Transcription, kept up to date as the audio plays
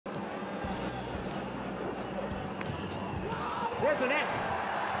There's a net.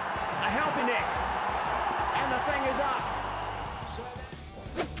 A healthy net. And the thing is up.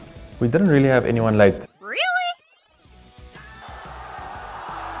 We didn't really have anyone late. Really?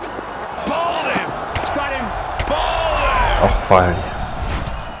 Bowled him. Got him. Bowled him. Oh, fiery.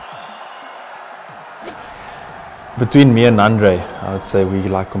 Between me and Andre, I would say we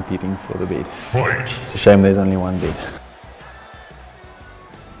like competing for the bed. It's a shame there's only one bed.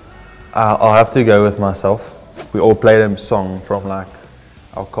 I'll have to go with myself. We all played a song from like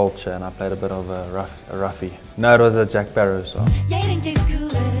our culture, and I played a bit of a roughie. No, it was a Jack Barrow song.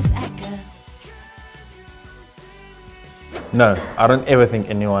 No, I don't ever think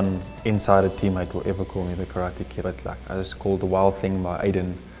anyone inside a teammate will ever call me the Karate Kid. Like, I just called The Wild Thing by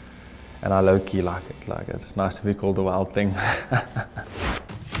Aiden, and I low-key like it. Like, it's nice to be called The Wild Thing.